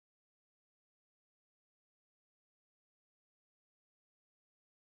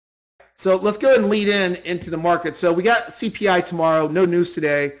So let's go ahead and lead into the market. So we got CPI tomorrow, no news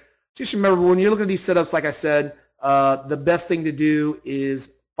today. Just remember, when you're looking at these setups, like I said, the best thing to do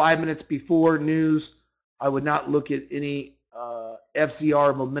is 5 minutes before news. I would not look at any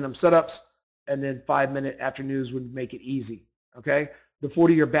FZR momentum setups, and then 5 minutes after news would make it easy. Okay, the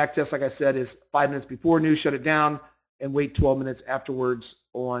 40-year back test, like I said, is 5 minutes before news, shut it down, and wait 12 minutes afterwards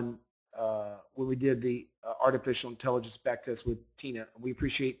on when we did the artificial intelligence back test with Tina. We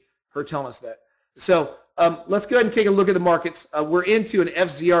appreciate her telling us that. So let's go ahead and take a look at the markets. We're into an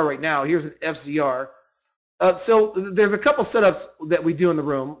FZR right now. Here's an FZR. So there's a couple setups that we do in the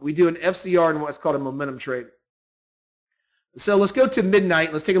room. We do an FZR and what's called a momentum trade. So let's go to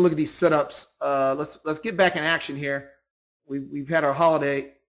midnight. Let's take a look at these setups. Let's get back in action here. We've had our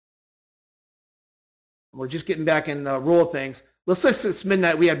holiday. We're just getting back in the roll of things. Let's say since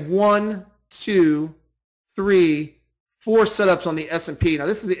midnight we had 1, 2, 3, 4 setups on the S&P. Now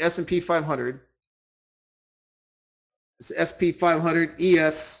this is the S&P 500. It's the SP 500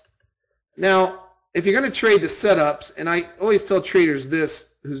 ES. Now if you're going to trade the setups, and I always tell traders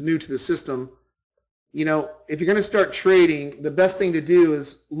this who's new to the system, you know, if you're going to start trading, the best thing to do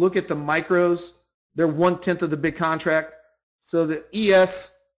is look at the micros. They're 1/10 of the big contract. So the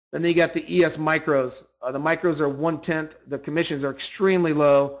ES, and then you got the ES micros. The micros are 1/10. The commissions are extremely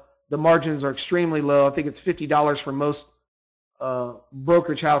low. The margins are extremely low. I think it's $50 for most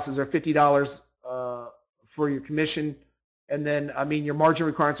brokerage houses, or $50 for your commission. And then, I mean, your margin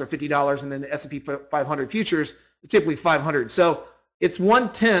requirements are $50, and then the S&P 500 futures is typically 500. So it's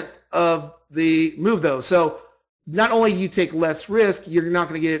 1/10 of the move, though. So not only do you take less risk, you're not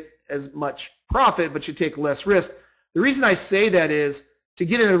going to get as much profit, but you take less risk. The reason I say that is to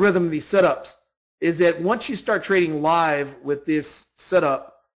get in a rhythm of these setups is that once you start trading live with this setup,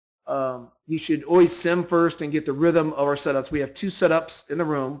 you should always sim first and get the rhythm of our setups. We have 2 setups in the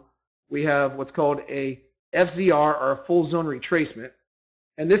room. We have what's called a FZR, or a full zone retracement,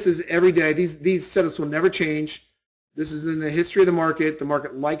 and this is every day. These setups will never change. This is in the history of the market. The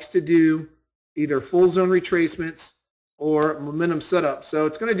market likes to do either full zone retracements or momentum setups. So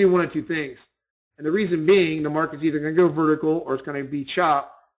it's going to do one of 2 things, and the reason being, the market's either going to go vertical or it's going to be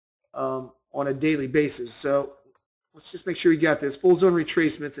chop on a daily basis. So let's just make sure we got this full zone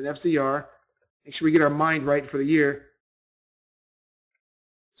retracements and FZR. Make sure we get our mind right for the year.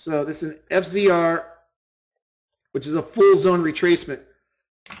 So this is an FZR, which is a full zone retracement.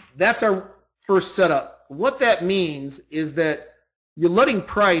 That's our first setup. What that means is that you're letting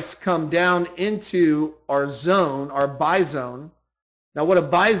price come down into our zone, our buy zone. Now what a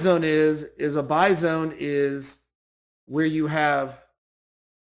buy zone is a buy zone is where you have,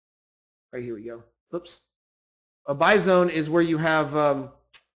 right here we go, oops. A buy zone is where you have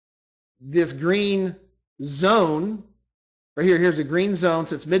this green zone. Right here, here's a green zone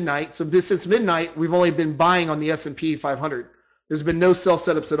since midnight. So since midnight, we've only been buying on the S&P 500. There's been no sell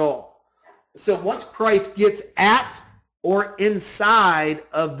setups at all. So once price gets at or inside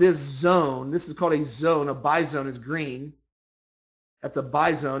of this zone, this is called a zone. A buy zone is green. That's a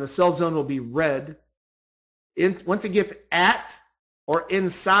buy zone. A sell zone will be red. Once it gets at or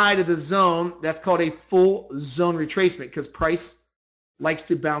inside of the zone, that's called a full zone retracement, because price likes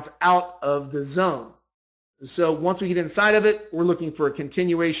to bounce out of the zone. So once we get inside of it, we're looking for a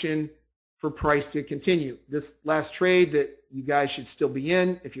continuation for price to continue. This last trade that you guys should still be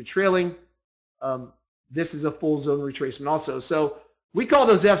in, if you're trailing, this is a full zone retracement also. So we call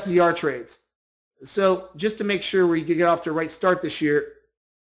those FZR trades. So just to make sure we get off to a right start this year,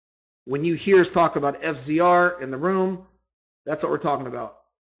 when you hear us talk about FZR in the room, that's what we're talking about.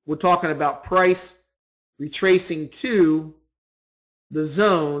 We're talking about price retracing to the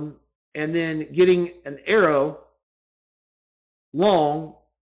zone and then getting an arrow long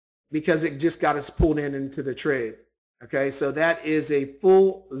because it just got us pulled into the trade. Okay, so that is a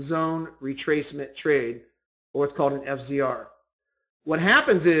full zone retracement trade, or what's called an FZR. What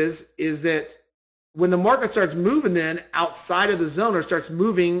happens is that when the market starts moving then outside of the zone, or starts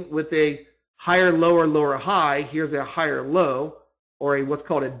moving with a higher low or lower high, here's a higher low, or a what's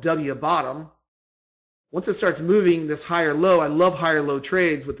called a W bottom. Once it starts moving this higher low, I love higher low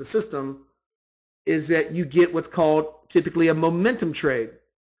trades with the system, is that you get what's called typically a momentum trade.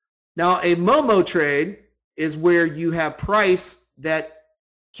 Now a Momo trade is where you have price that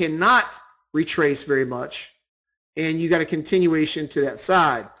cannot retrace very much, and you got a continuation to that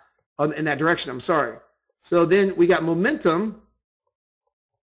side, in that direction, I'm sorry. So then we got momentum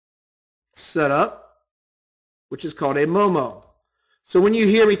set up, which is called a Momo. So when you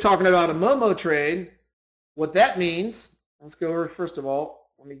hear me talking about a Momo trade, what that means, let's go over, first of all,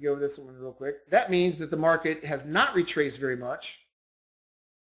 let me go over this one real quick. That means that the market has not retraced very much.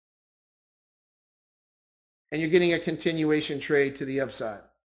 and you're getting a continuation trade to the upside.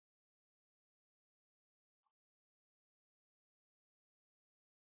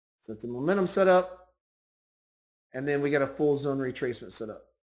 So it's a momentum setup, and then we got a full zone retracement setup.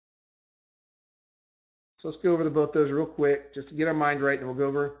 So let's go over both those real quick just to get our mind right, and we'll go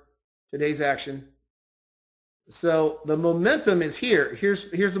over today's action. So the momentum is here.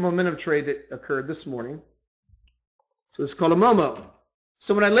 Here's a momentum trade that occurred this morning. So it's called a Momo.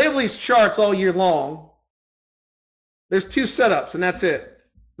 So when I label these charts all year long, there's two setups, and that's it.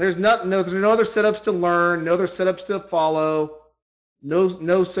 There's no other setups to learn, no other setups to follow. No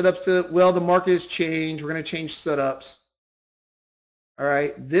setups to, well, the market has changed. We're going to change setups. All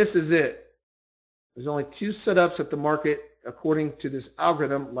right, this is it. There's only two setups that the market, according to this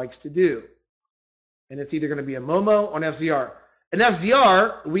algorithm, likes to do. And it's either going to be a Momo or an FZR. An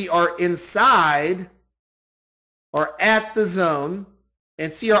FZR, we are inside or at the zone.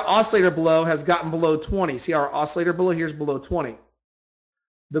 And see our oscillator below has gotten below 20. See our oscillator below here is below 20.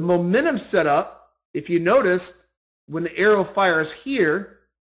 The momentum setup, if you notice, when the arrow fires here,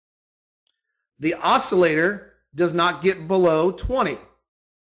 the oscillator does not get below 20.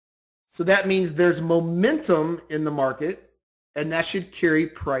 So that means there's momentum in the market, and that should carry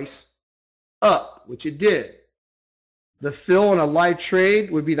price up, which it did. The fill on a live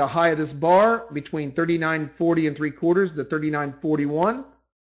trade would be the high of this bar between 39.40 and 3/4 to 39.41,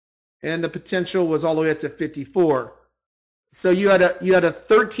 and the potential was all the way up to 54. So you had a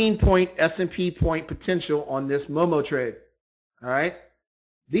 13-point S&P point potential on this Momo trade. All right.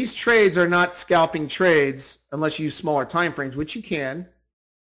 These trades are not scalping trades unless you use smaller time frames, which you can.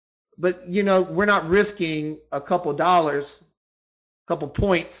 But you know, we're not risking a couple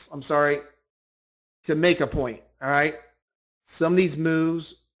points, I'm sorry, to make a point. All right. Some of these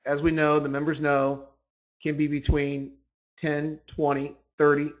moves, as we know, the members know, can be between 10, 20,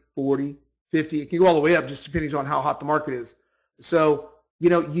 30, 40, 50. It can go all the way up just depending on how hot the market is. So, you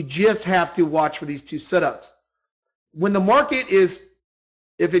know, you just have to watch for these two setups. When the market is,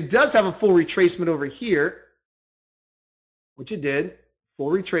 if it does have a full retracement over here, which it did, full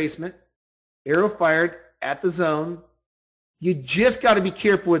retracement, arrow fired at the zone, you just got to be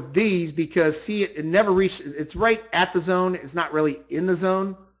careful with these because, see, it never reaches, it's right at the zone. It's not really in the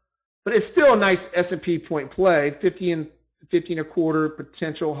zone, but it's still a nice S&P point play, 50 and 1/4,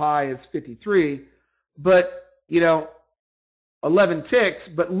 potential high is 53. But, you know, 11 ticks,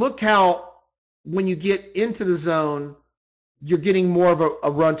 but look how when you get into the zone, you're getting more of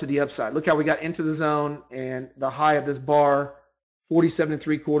a run to the upside. Look how we got into the zone, and the high of this bar, 47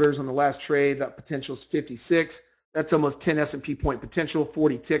 3/4 on the last trade. That potential is 56. That's almost 10 S&P point potential,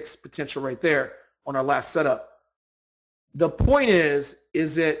 40 ticks potential right there on our last setup. The point is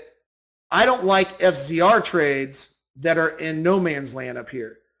that I don't like FZR trades that are in no man's land up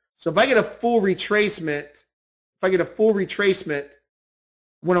here. So if I get a full retracement,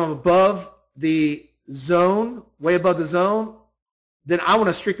 when I'm above the zone, way above the zone, then I want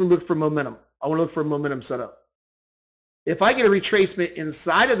to strictly look for momentum. I want to look for a momentum setup. If I get a retracement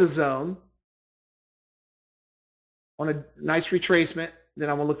inside of the zone, on a nice retracement, then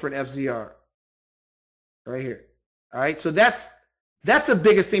I'm going to look for an FZR right here. All right, so that's the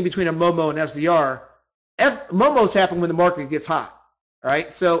biggest thing between a Momo and FZR. Momos happen when the market gets hot. All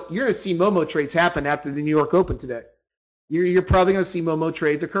right, so you're going to see Momo trades happen after the New York Open today. You're probably going to see Momo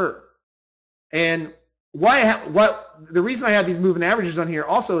trades occur. And the reason I have these moving averages on here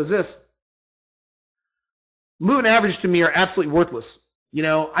also is this. Moving averages to me are absolutely worthless. You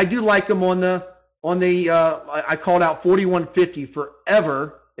know, I do like them on the I called out 4150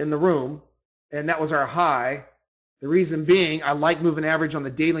 forever in the room, and that was our high. The reason being, I like moving average on the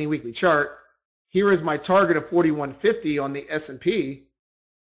daily and weekly chart. Here is my target of 4150 on the S&P,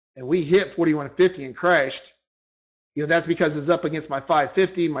 and we hit 4150 and crashed. You know, that's because it's up against my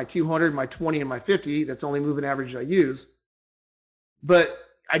 550, my 200, my 20, and my 50. That's the only moving average I use. But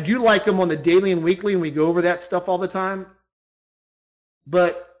I do like them on the daily and weekly, and we go over that stuff all the time.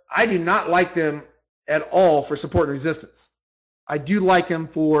 But I do not like them at all for support and resistance. I do like them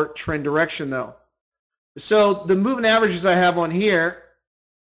for trend direction, though. So the moving averages I have on here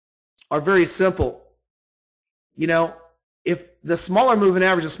are very simple. You know, if the smaller moving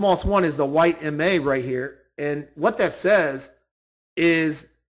average, the smallest one is the white MA right here. And what that says is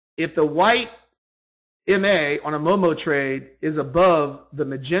if the white MA on a Momo trade is above the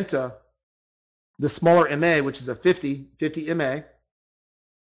magenta, the smaller MA, which is a 50 MA,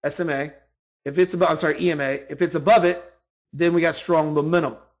 SMA, if it's above, I'm sorry, EMA, if it's above it, then we got strong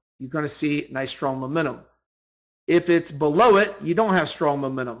momentum. You're going to see nice strong momentum. If it's below it, you don't have strong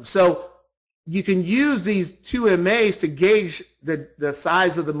momentum. So you can use these two MAs to gauge the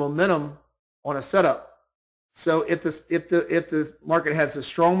size of the momentum on a setup. So if the market has a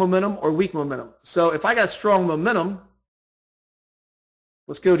strong momentum or weak momentum. So if I got strong momentum,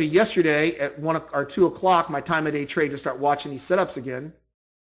 let's go to yesterday at 1 or 2 o'clock, my time of day trade, to start watching these setups again.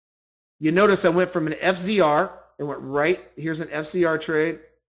 You notice I went from an FZR, it went right, here's an FZR trade.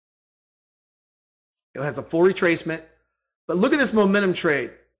 It has a full retracement. But look at this momentum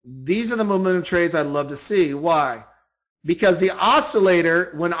trade. These are the momentum trades I love to see. Why? Because the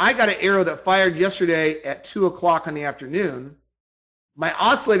oscillator, when I got an arrow that fired yesterday at 2 o'clock in the afternoon, my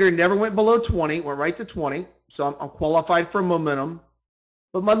oscillator never went below 20, went right to 20. So I'm qualified for momentum.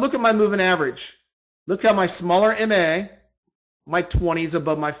 But look at my moving average. Look how my smaller MA, my 20 is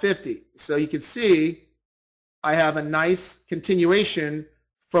above my 50. So you can see I have a nice continuation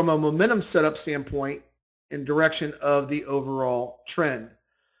from a momentum setup standpoint in direction of the overall trend.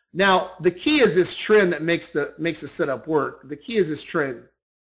 Now, the key is this trend that makes the setup work. The key is this trend.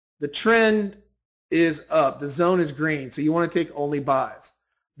 The trend is up. The zone is green, so you want to take only buys.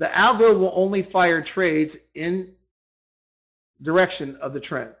 The algo will only fire trades in direction of the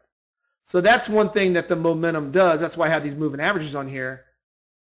trend. So that's one thing that the momentum does. That's why I have these moving averages on here,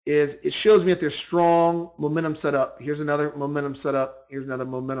 is it shows me that there's strong momentum setup. Here's another momentum setup. Here's another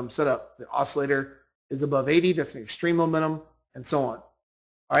momentum setup. The oscillator is above 80. That's an extreme momentum, and so on.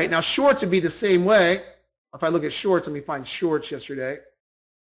 All right, now shorts would be the same way. If I look at shorts, let me find shorts yesterday.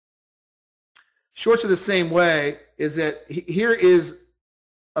 Shorts are the same way, is that here is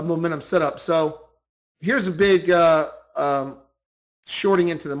a momentum setup. So here's a big shorting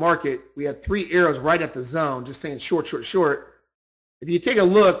into the market. We had 3 arrows right at the zone, just saying short, short, short. If you take a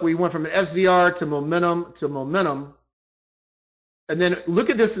look, we went from an FZR to momentum, and then look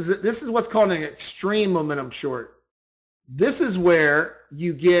at this. This is what's called an extreme momentum short. This is where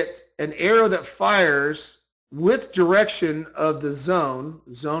you get an arrow that fires with direction of the zone.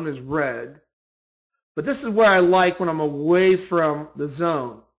 Zone is red. But this is where I like when I'm away from the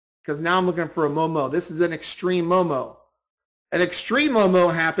zone, because now I'm looking for a Momo. This is an extreme Momo. An extreme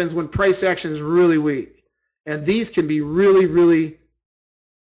Momo happens when price action is really weak. And these can be really, really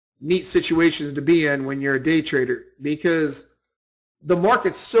neat situations to be in when you're a day trader, because the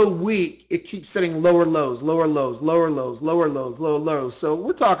market's so weak, it keeps setting lower lows, lower lows, lower lows, lower lows, lower lows. So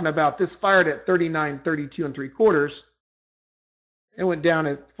we're talking about this fired at 39, 32 3/4. It went down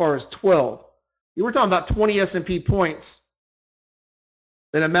as far as 12. We're talking about 20 S&P points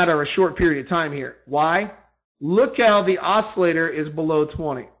in a matter of a short period of time here. Why? Look how the oscillator is below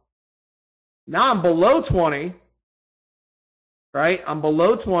 20. Now I'm below 20, right? I'm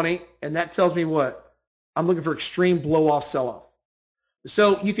below 20, and that tells me what? I'm looking for extreme blow-off sell-off.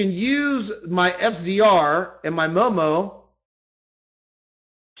 So you can use my FZR and my Momo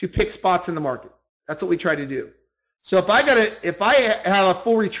to pick spots in the market. That's what we try to do. So if I have a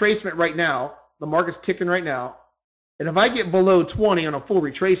full retracement right now, the market's ticking right now, and if I get below 20 on a full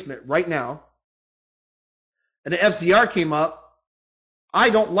retracement right now, and the FZR came up,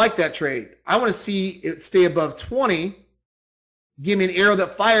 I don't like that trade. I want to see it stay above 20, give me an arrow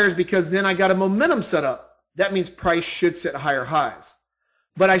that fires, because then I got a momentum set up. That means price should set higher highs.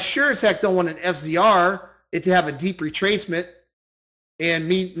 But I sure as heck don't want an FZR, it to have a deep retracement and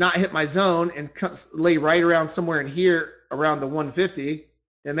me not hit my zone and lay right around somewhere in here around the 150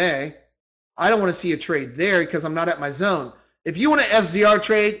 MA. I don't want to see a trade there because I'm not at my zone. If you want an FZR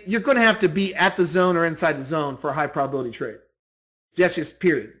trade, you're going to have to be at the zone or inside the zone for a high probability trade. That's just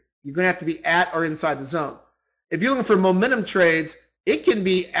period. You're going to have to be at or inside the zone. If you're looking for momentum trades, it can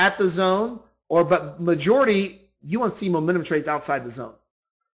be at the zone, but majority, you want to see momentum trades outside the zone.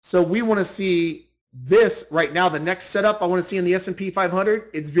 So we want to see this right now, the next setup I want to see in the S&P 500.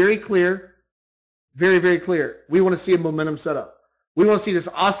 It's very clear, very, very clear. We want to see a momentum setup. We want to see this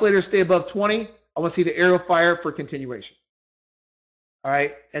oscillator stay above 20. I want to see the arrow fire for continuation. All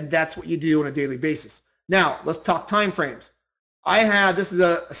right, and that's what you do on a daily basis. Now, let's talk time frames. This is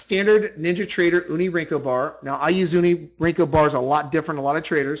a standard Ninja Trader Uni Renko bar. Now, I use Uni Renko bars a lot different, a lot of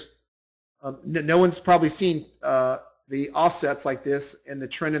traders. No one's probably seen the offsets like this and the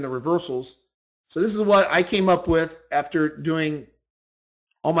trend and the reversals. So this is what I came up with after doing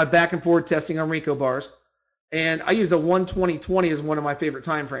all my back and forward testing on Renko bars. And I use a 120-20 as one of my favorite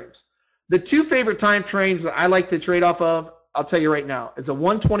time frames. The 2 favorite time frames that I like to trade off of, I'll tell you right now, is a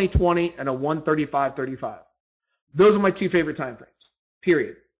 120-20 and a 135-35. Those are my 2 favorite time frames,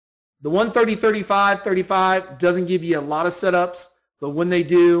 period. The 130-35 doesn't give you a lot of setups, but when they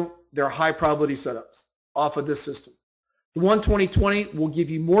do, they're high probability setups off of this system. The 120-20 will give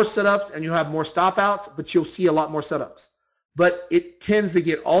you more setups and you'll have more stop outs, but you'll see a lot more setups. But it tends to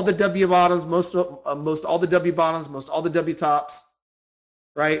get all the W bottoms, most all the W bottoms, most all the W tops,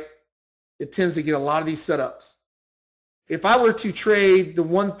 right? it tends to get a lot of these setups. If I were to trade the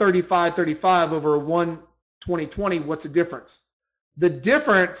 135.35 over a 120.20, what's the difference? The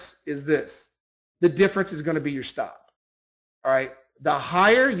difference is this. The difference is going to be your stop. All right. The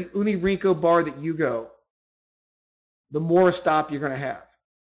higher uni Rinko bar that you go, the more stop you're going to have.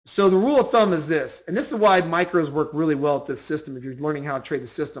 So the rule of thumb is this, and this is why micros work really well at this system if you're learning how to trade the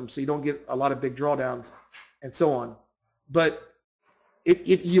system, so you don't get a lot of big drawdowns and so on. But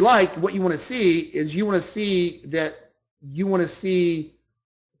if you like, what you want to see is you want to see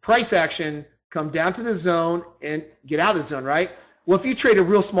price action come down to the zone and get out of the zone, right? Well, if you trade a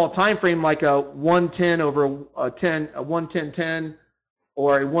real small time frame like a 110 over a 110.10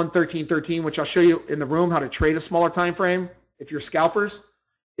 or a 113.13, which I'll show you in the room how to trade a smaller time frame if you're scalpers.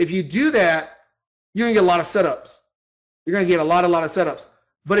 If you do that, you're going to get a lot of setups. You're going to get a lot of setups.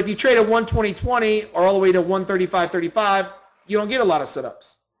 But if you trade a 120.20 or all the way to 135.35, you don't get a lot of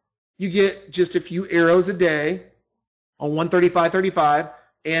setups. You get just a few arrows a day on 135.35,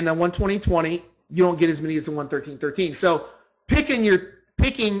 and on 120.20, you don't get as many as the 113.13. So picking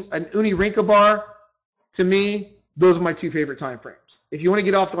an uni Rinko bar, to me, those are my two favorite time frames. If you want to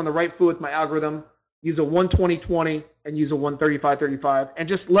get off on the right foot with my algorithm, use a 120.20 and use a 135.35, and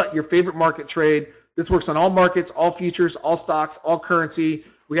just let your favorite market trade. This works on all markets, all futures, all stocks, all currency.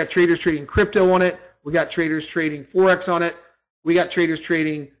 We got traders trading crypto on it. We got traders trading Forex on it. We got traders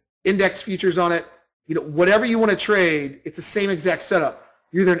trading index futures on it. You know, whatever you want to trade, it's the same exact setup.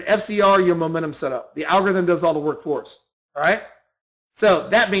 You're either an FZR or your momentum setup. The algorithm does all the work for us. All right? So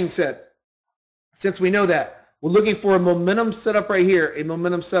that being said, since we know that, we're looking for a momentum setup right here, a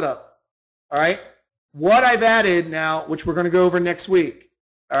momentum setup. All right? What I've added now, which we're going to go over next week,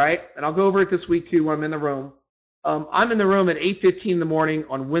 all right, and I'll go over it this week too when I'm in the room. I'm in the room at 8:15 in the morning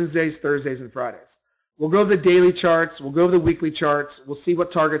on Wednesdays, Thursdays, and Fridays. We'll go over the daily charts. We'll go over the weekly charts. We'll see what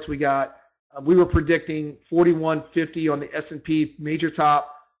targets we got. We were predicting 4150 on the S&P major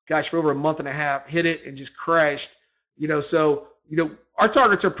top. Gosh, for over a month and a half, hit it and just crashed. You know, so our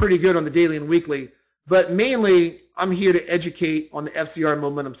targets are pretty good on the daily and weekly. But mainly, I'm here to educate on the FZR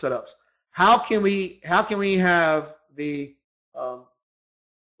momentum setups. How can we have the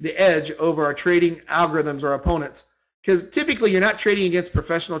edge over our trading algorithms or opponents? Because typically you're not trading against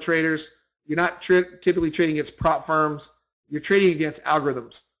professional traders. You're not typically trading against prop firms. You're trading against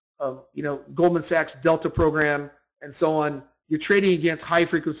algorithms. Goldman Sachs Delta program and so on. You're trading against high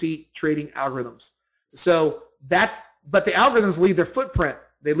frequency trading algorithms. So but the algorithms leave their footprint.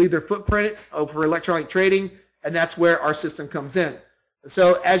 They leave their footprint for electronic trading, and that's where our system comes in.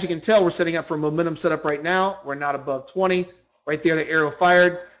 So as you can tell, we're setting up for a momentum setup right now. We're not above 20. Right there, the arrow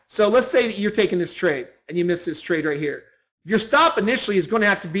fired. So let's say that you're taking this trade, and you miss this trade right here. Your stop initially is going to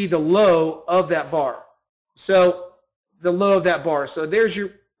have to be the low of that bar. So the low of that bar. So there's your,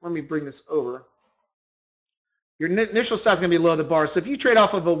 let me bring this over. Your initial stop is going to be low of the bar. So if you trade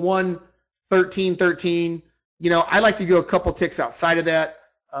off of a 113.13, I like to go a couple ticks outside of that.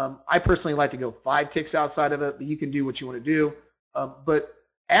 I personally like to go 5 ticks outside of it, but you can do what you want to do. But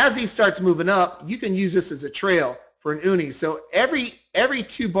as he starts moving up, you can use this as a trail for an uni. So every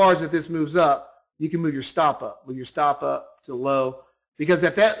 2 bars that this moves up, you can move your stop up. Move your stop up to low. Because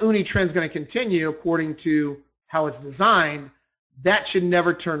if that uni trend is going to continue according to how it's designed, that should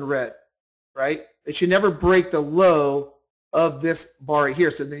never turn red, right? It should never break the low of this bar right here.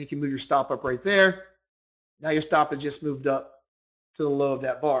 So then you can move your stop up right there. Now your stop has just moved up to the low of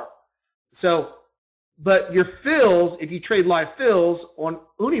that bar. So, but your fills, if you trade live fills on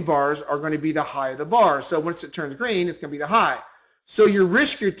uni bars, are going to be the high of the bar. So once it turns green, it's going to be the high. So your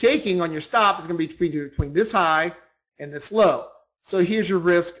risk you're taking on your stop is going to be between this high and this low. So here's your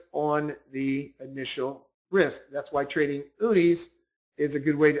risk on the initial risk. That's why trading unis is a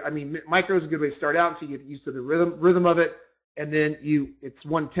good way to, micro is a good way to start out until you get used to the rhythm of it. And then it's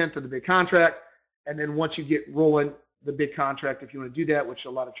 1/10 of the big contract. And then once you get rolling the big contract, if you want to do that, which a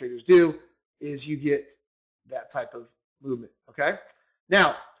lot of traders do, is you get that type of movement, okay?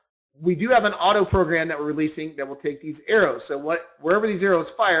 Now, we do have an auto program that we're releasing that will take these arrows. So wherever these arrows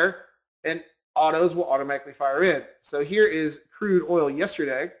fire, and autos will automatically fire in. So here is crude oil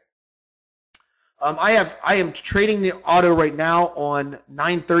yesterday. I am trading the auto right now on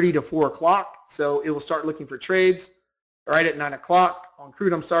 9:30 to 4 o'clock. So it will start looking for trades right at 9 o'clock on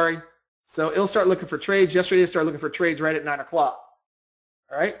crude, I'm sorry. So it'll start looking for trades. Yesterday it started looking for trades right at 9 o'clock.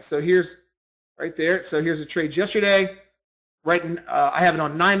 All right, so here's right there. So here's the trades yesterday. I have it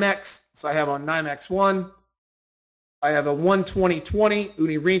on NYMEX. So I have on NYMEX 1. I have a 120.20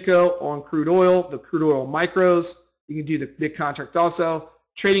 uni Rinko on crude oil, the crude oil micros. You can do the big contract also.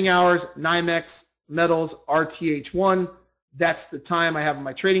 Trading hours, NYMEX, metals, RTH1. That's the time I have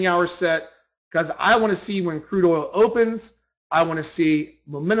my trading hours set, because I want to see when crude oil opens, I want to see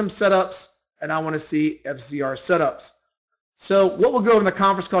momentum setups, and I want to see FZR setups. So what we'll go in the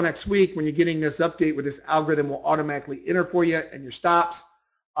conference call next week when you're getting this update where this algorithm will automatically enter for you and your stops.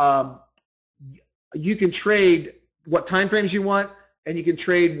 You can trade what time frames you want, and you can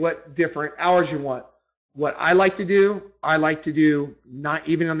trade what different hours you want. What I like to do not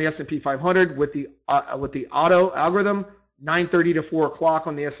even on the S&P 500 with the auto algorithm, 9:30 to 4 o'clock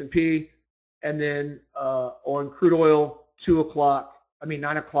on the S&P, and then on crude oil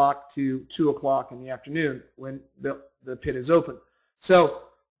 9 o'clock to 2 o'clock in the afternoon when the pit is open. So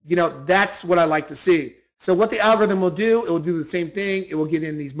that's what I like to see. So what the algorithm will do, it will do the same thing. It will get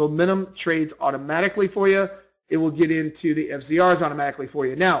in these momentum trades automatically for you. It will get into the FZRs automatically for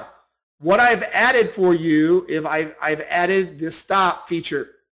you. Now, what I've added for you, if I've added this stop feature.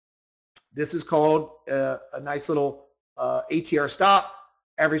 This is called a nice little ATR stop,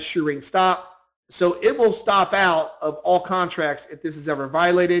 average true rate stop. So it will stop out of all contracts if this is ever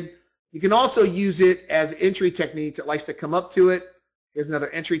violated. You can also use it as entry techniques. It likes to come up to it. Here's another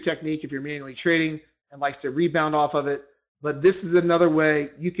entry technique if you're manually trading and likes to rebound off of it. But this is another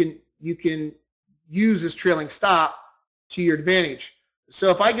way you can use this trailing stop to your advantage. So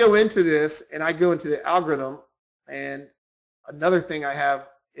if I go into this and I go into the algorithm, and another thing I have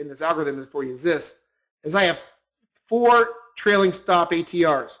in this algorithm for you is this, is I have 4 trailing stop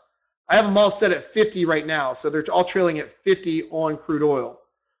ATRs. I have them all set at 50 right now, so they're all trailing at 50 on crude oil.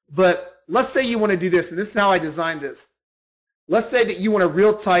 But let's say you want to do this, and this is how I designed this. Let's say that you want a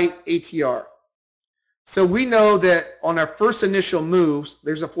real tight ATR. So we know that on our first initial moves,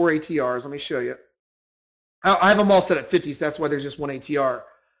 there's a 4 ATRs. Let me show you. I have them all set at 50, so that's why there's just 1 ATR.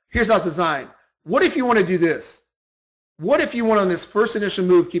 Here's how it's designed. What if you want to do this? What if you want on this first initial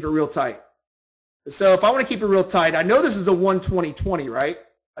move, keep it real tight? So if I want to keep it real tight, I know this is a 120-20, right?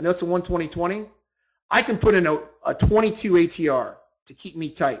 I know it's a 120-20. I can put in a 22 ATR to keep me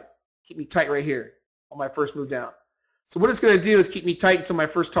tight right here on my first move down. So what it's going to do is keep me tight until my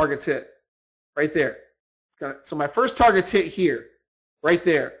first target's hit, right there. So my first target's hit here, right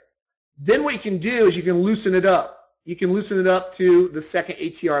there. Then what you can do is you can loosen it up. You can loosen it up to the second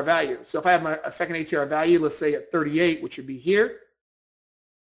ATR value. So if I have a second ATR value, let's say at 38, which would be here,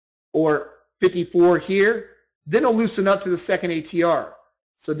 or 54 here, then it'll loosen up to the second ATR.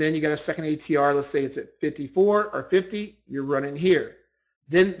 So then you got a second ATR, let's say it's at 54 or 50, you're running here.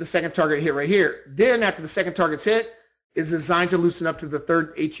 Then the second target hit right here. Then after the second target's hit, it's designed to loosen up to the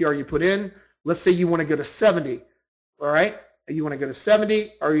third ATR you put in. Let's say you want to go to 70, all right? You want to go to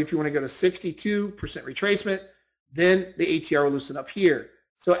 70, or if you want to go to 62% retracement, then the ATR will loosen up here.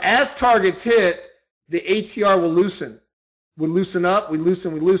 So as targets hit, the ATR will loosen. We loosen up, we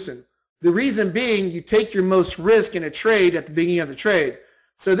loosen, we loosen. The reason being, you take your most risk in a trade at the beginning of the trade.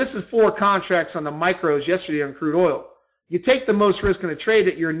 So this is 4 contracts on the micros yesterday on crude oil. You take the most risk in a trade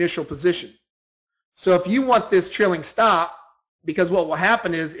at your initial position. So if you want this trailing stop, because what will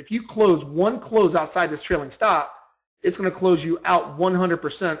happen is if you close one close outside this trailing stop, it's going to close you out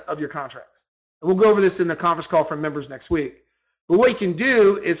 100% of your contracts. And we'll go over this in the conference call for members next week. But what you can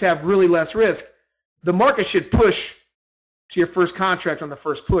do is have really less risk. The market should push to your first contract on the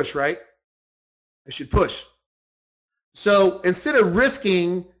first push, right? It should push. So instead of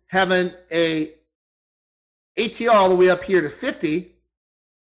risking having a ATR all the way up here to 50,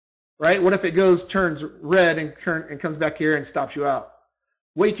 right? What if it turns red and comes back here and stops you out?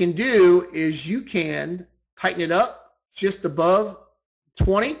 What you can do is you can tighten it up just above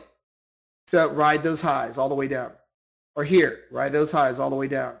 20 to ride those highs all the way down. Or here, ride those highs all the way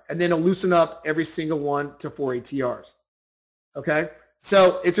down. And then it'll loosen up every single one to 4 ATRs. Okay?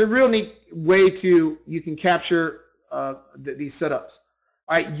 So it's a real neat way you can capture these setups.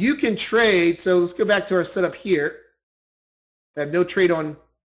 All right, you can trade. So let's go back to our setup here. I have no trade on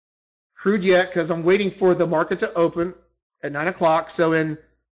crude yet because I'm waiting for the market to open at 9 o'clock. So in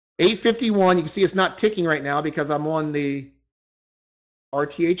 8:51, you can see it's not ticking right now because I'm on the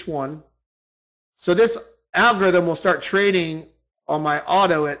RTH1. So this algorithm will start trading on my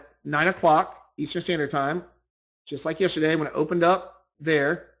auto at 9 o'clock Eastern Standard Time, just like yesterday when it opened up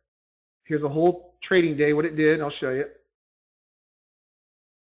there. Here's a whole trading day, what it did, and I'll show you.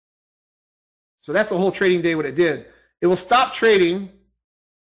 So that's the whole trading day, what it did. It will stop trading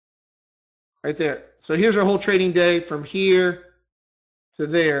right there. So here's our whole trading day from here to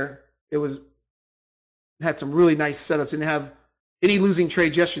there. It had some really nice setups. Didn't have any losing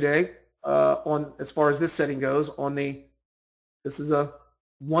trades yesterday on as far as this setting goes. This is a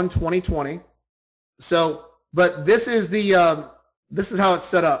 120-20. So, but this is how it's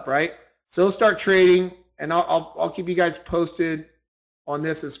set up, right? So it'll start trading and I'll keep you guys posted on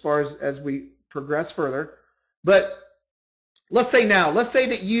this as far as we progress further. But let's say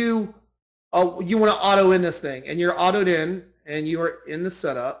that you want to auto in this thing, and you're autoed in, and you are in the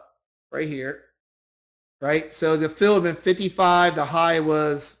setup right here, right? So the fill had been 55, the high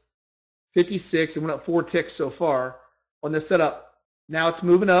was 56, and went up 4 ticks so far on the setup. Now it's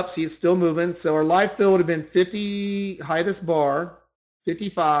moving up. See, it's still moving. So our live fill would have been 50, high of this bar,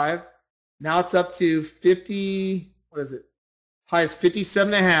 55. Now it's up to 50, what is it? High is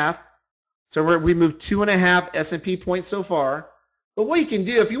 57.5. So we moved 2.5 S&P points so far. But what you can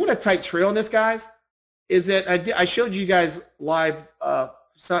do, if you want a tight trail on this, guys, is that I showed you guys live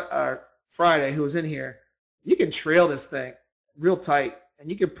Friday, who was in here. You can trail this thing real tight, and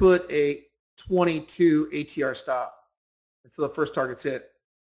you can put a 22 ATR stop until the first target's hit.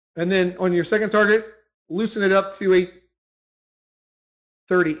 And then on your second target, loosen it up to a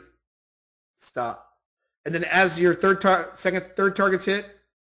 30 stop. And then as your third target's hit,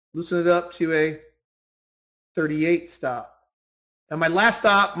 loosen it up to a 38 stop. And my last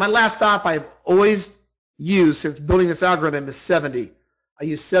stop I've always used since building this algorithm is 70. I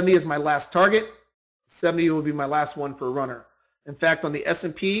use 70 as my last target. 70 will be my last one for a runner. In fact, on the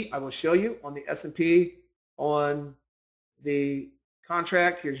S&P, I will show you on the S&P on the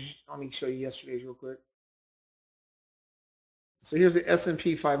contract. Let me show you yesterday's real quick. So here's the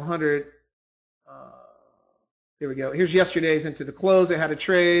S&P 500. Here we go. Here's yesterday's into the close. I had a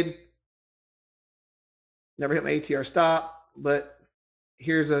trade. Never hit my ATR stop, but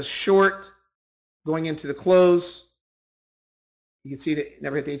here's a short going into the close. You can see that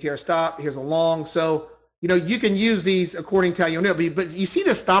never hit the ATR stop. Here's a long. So, you can use these according to how you know it. But you see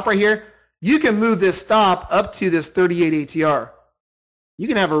this stop right here? You can move this stop up to this 38 ATR. You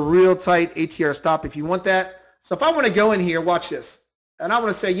can have a real tight ATR stop if you want that. So if I want to go in here, watch this. And I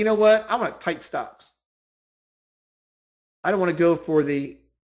want to say, you know what? I want tight stops. I don't want to go for the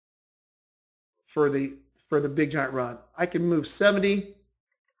big giant run. I can move 70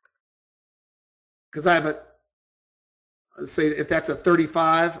 because I have let's say if that's a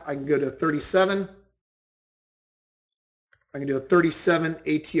 35, I can go to 37. I can do a 37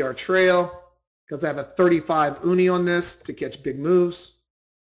 ATR trail because I have a 35 uni on this to catch big moves.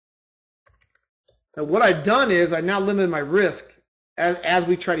 Now what I've done is I now limited my risk as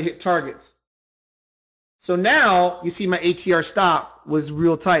we try to hit targets. So now you see my ATR stop was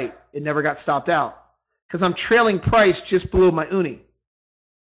real tight. It never got stopped out because I'm trailing price just below my uni,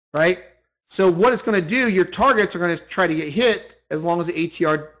 right? So what it's going to do, your targets are going to try to get hit as long as the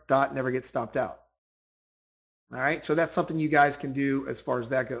ATR dot never gets stopped out. All right, so that's something you guys can do as far as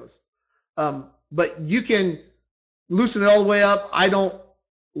that goes. But you can loosen it all the way up. I don't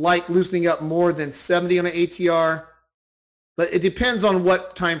like loosening up more than 70 on an ATR, but it depends on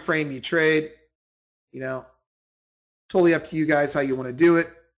what time frame you trade. Totally up to you guys how you want to do it.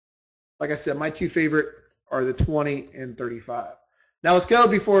 Like I said, my two favorite are the 20 and 35. Now let's go,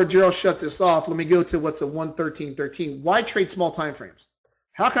 before Gerald shuts this off, let me go to what's a 113.13. Why trade small time frames?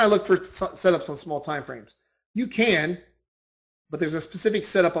 How can I look for setups on small time frames? You can, but there's a specific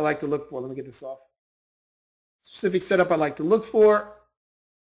setup I like to look for. Let me get this off. Specific setup I like to look for.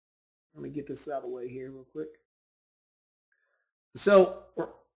 Let me get this out of the way here real quick. So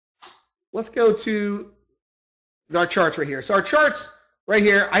let's go to our charts right here. So our charts right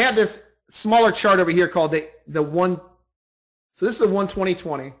here, I have this smaller chart over here called the one. So this is a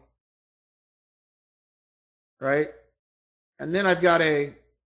 120.20, right? And then I've got a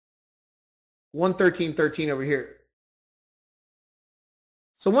 113.13 over here.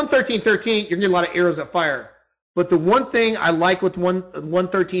 So 113.13, you're gonna get a lot of arrows that fire. But the one thing I like with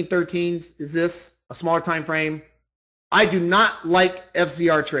 113.13s is this, a smaller time frame. I do not like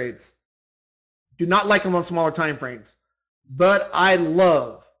FZR trades. Do not like them on smaller time frames. But I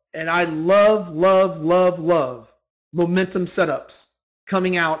love, and I love momentum setups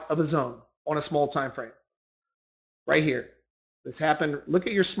coming out of a zone on a small time frame. Right here. This happened. Look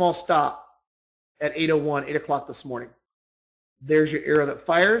at your small stop at 8:01, 8 o'clock this morning. There's your arrow that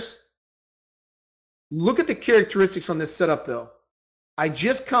fires. Look at the characteristics on this setup though. I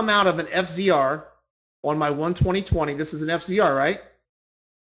just come out of an FZR on my 120.20. This is an FZR, right?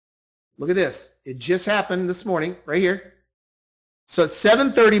 Look at this. It just happened this morning, right here. So at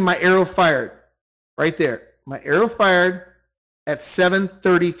 7:30, my arrow fired. Right there. My arrow fired at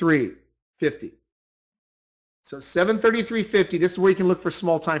 7:33.50. So 7:33.50, this is where you can look for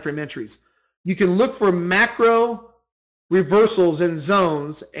small time frame entries. You can look for macro reversals in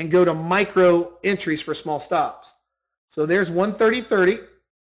zones and go to micro entries for small stops. So there's 130.30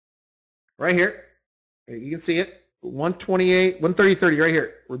 right here. You can see it. 128, 130.30 right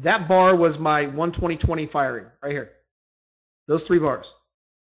here. Where that bar was my 120.20 firing right here. Those 3 bars.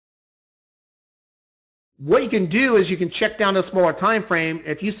 What you can do is you can check down to a smaller time frame.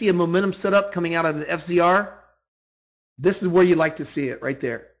 If you see a momentum setup coming out of an FZR, this is where you like to see it right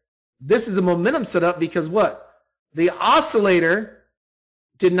there. This is a momentum setup because what? The oscillator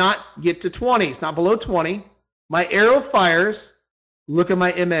did not get to 20. It's not below 20. My arrow fires. Look at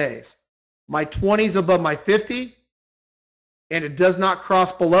my MAs. My 20 is above my 50, and it does not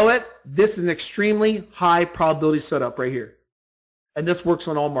cross below it. This is an extremely high probability setup right here. And this works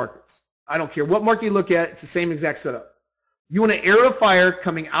on all markets. I don't care what market you look at, it's the same exact setup. You want an arrow fire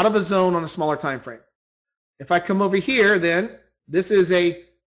coming out of a zone on a smaller time frame. If I come over here, then this is a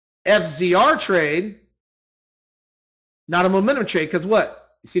FZR trade, not a momentum trade, because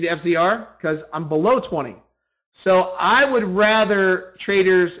what? You see the FZR? Because I'm below 20. So I would rather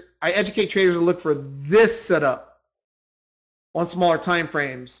I educate traders to look for this setup on smaller time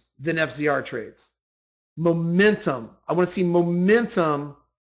frames than FZR trades. Momentum. I want to see momentum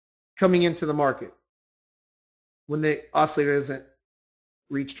coming into the market when the oscillator doesn't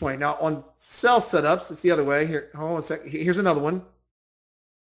reach 20. Now on sell setups, it's the other way. Here, hold on a second. Here's another one.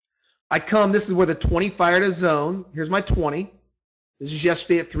 This is where the 20 fired a zone. Here's my 20. This is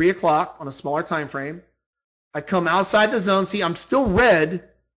yesterday at 3 o'clock on a smaller time frame. I come outside the zone. See, I'm still red.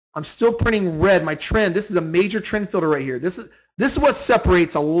 I'm still printing red. My trend, this is a major trend filter right here. This is what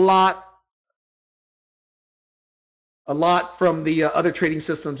separates a lot from the other trading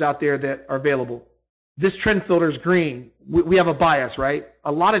systems out there that are available. This trend filter is green. We have a bias, right?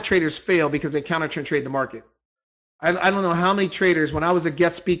 A lot of traders fail because they counter trend trade the market. I don't know how many traders, when I was a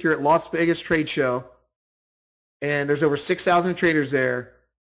guest speaker at Las Vegas Trade Show, and there's over 6,000 traders there,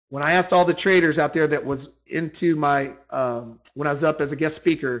 when I asked all the traders out there that was into my, when I was up as a guest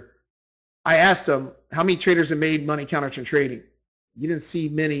speaker, I asked them how many traders have made money counter trend trading. You didn't see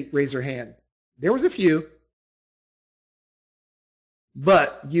many raise their hand. There was a few.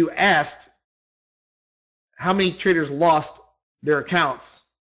 But you asked how many traders lost their accounts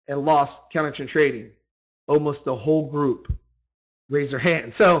and lost counter trend trading. Almost the whole group raised their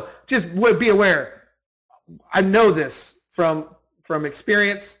hand. So just be aware. I know this from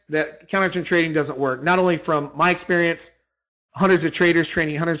experience that counter trend trading doesn't work. Not only from my experience, hundreds of traders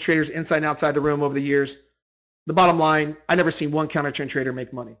training hundreds of traders inside and outside the room over the years. The bottom line, I never seen one counter trend trader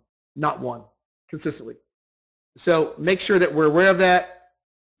make money. Not one, consistently. So make sure that we're aware of that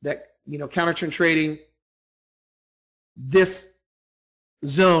counter trend trading, this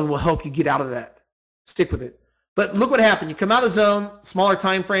zone will help you get out of that. Stick with it. But look what happened. You come out of the zone, smaller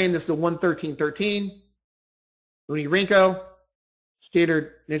time frame, this is the 113.13. Uni Rinko,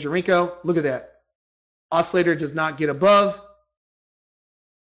 standard Ninja Rinko, look at that. Oscillator does not get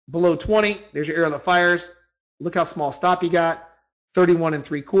below 20. There's your arrow that fires. Look how small stop you got. 31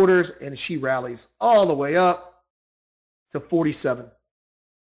 3/4, and she rallies all the way up to 47.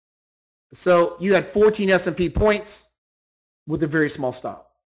 So you had 14 S&P points with a very small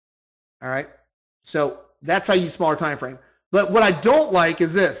stop. All right. So that's how you use smaller time frame. But what I don't like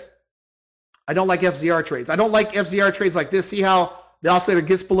is this. I don't like FZR trades. I don't like FZR trades like this. See how the oscillator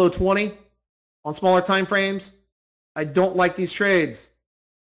gets below 20 on smaller time frames? I don't like these trades.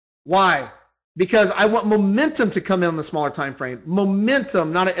 Why? Because I want momentum to come in on the smaller time frame.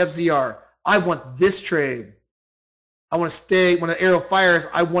 Momentum, not an FZR. I want this trade. I want to stay, when the arrow fires,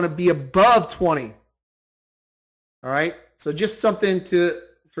 I want to be above 20. All right? So just something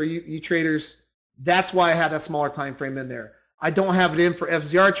for you traders. That's why I have that smaller time frame in there. I don't have it in for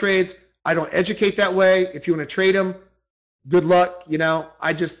FZR trades. I don't educate that way. If you want to trade them, good luck.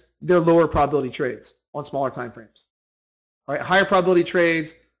 They're lower probability trades on smaller time frames. All right? Higher probability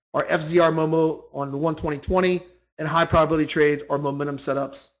trades are FZR Momo on the 120.20, and high probability trades are momentum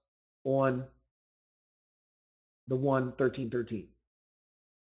setups on the 113.13.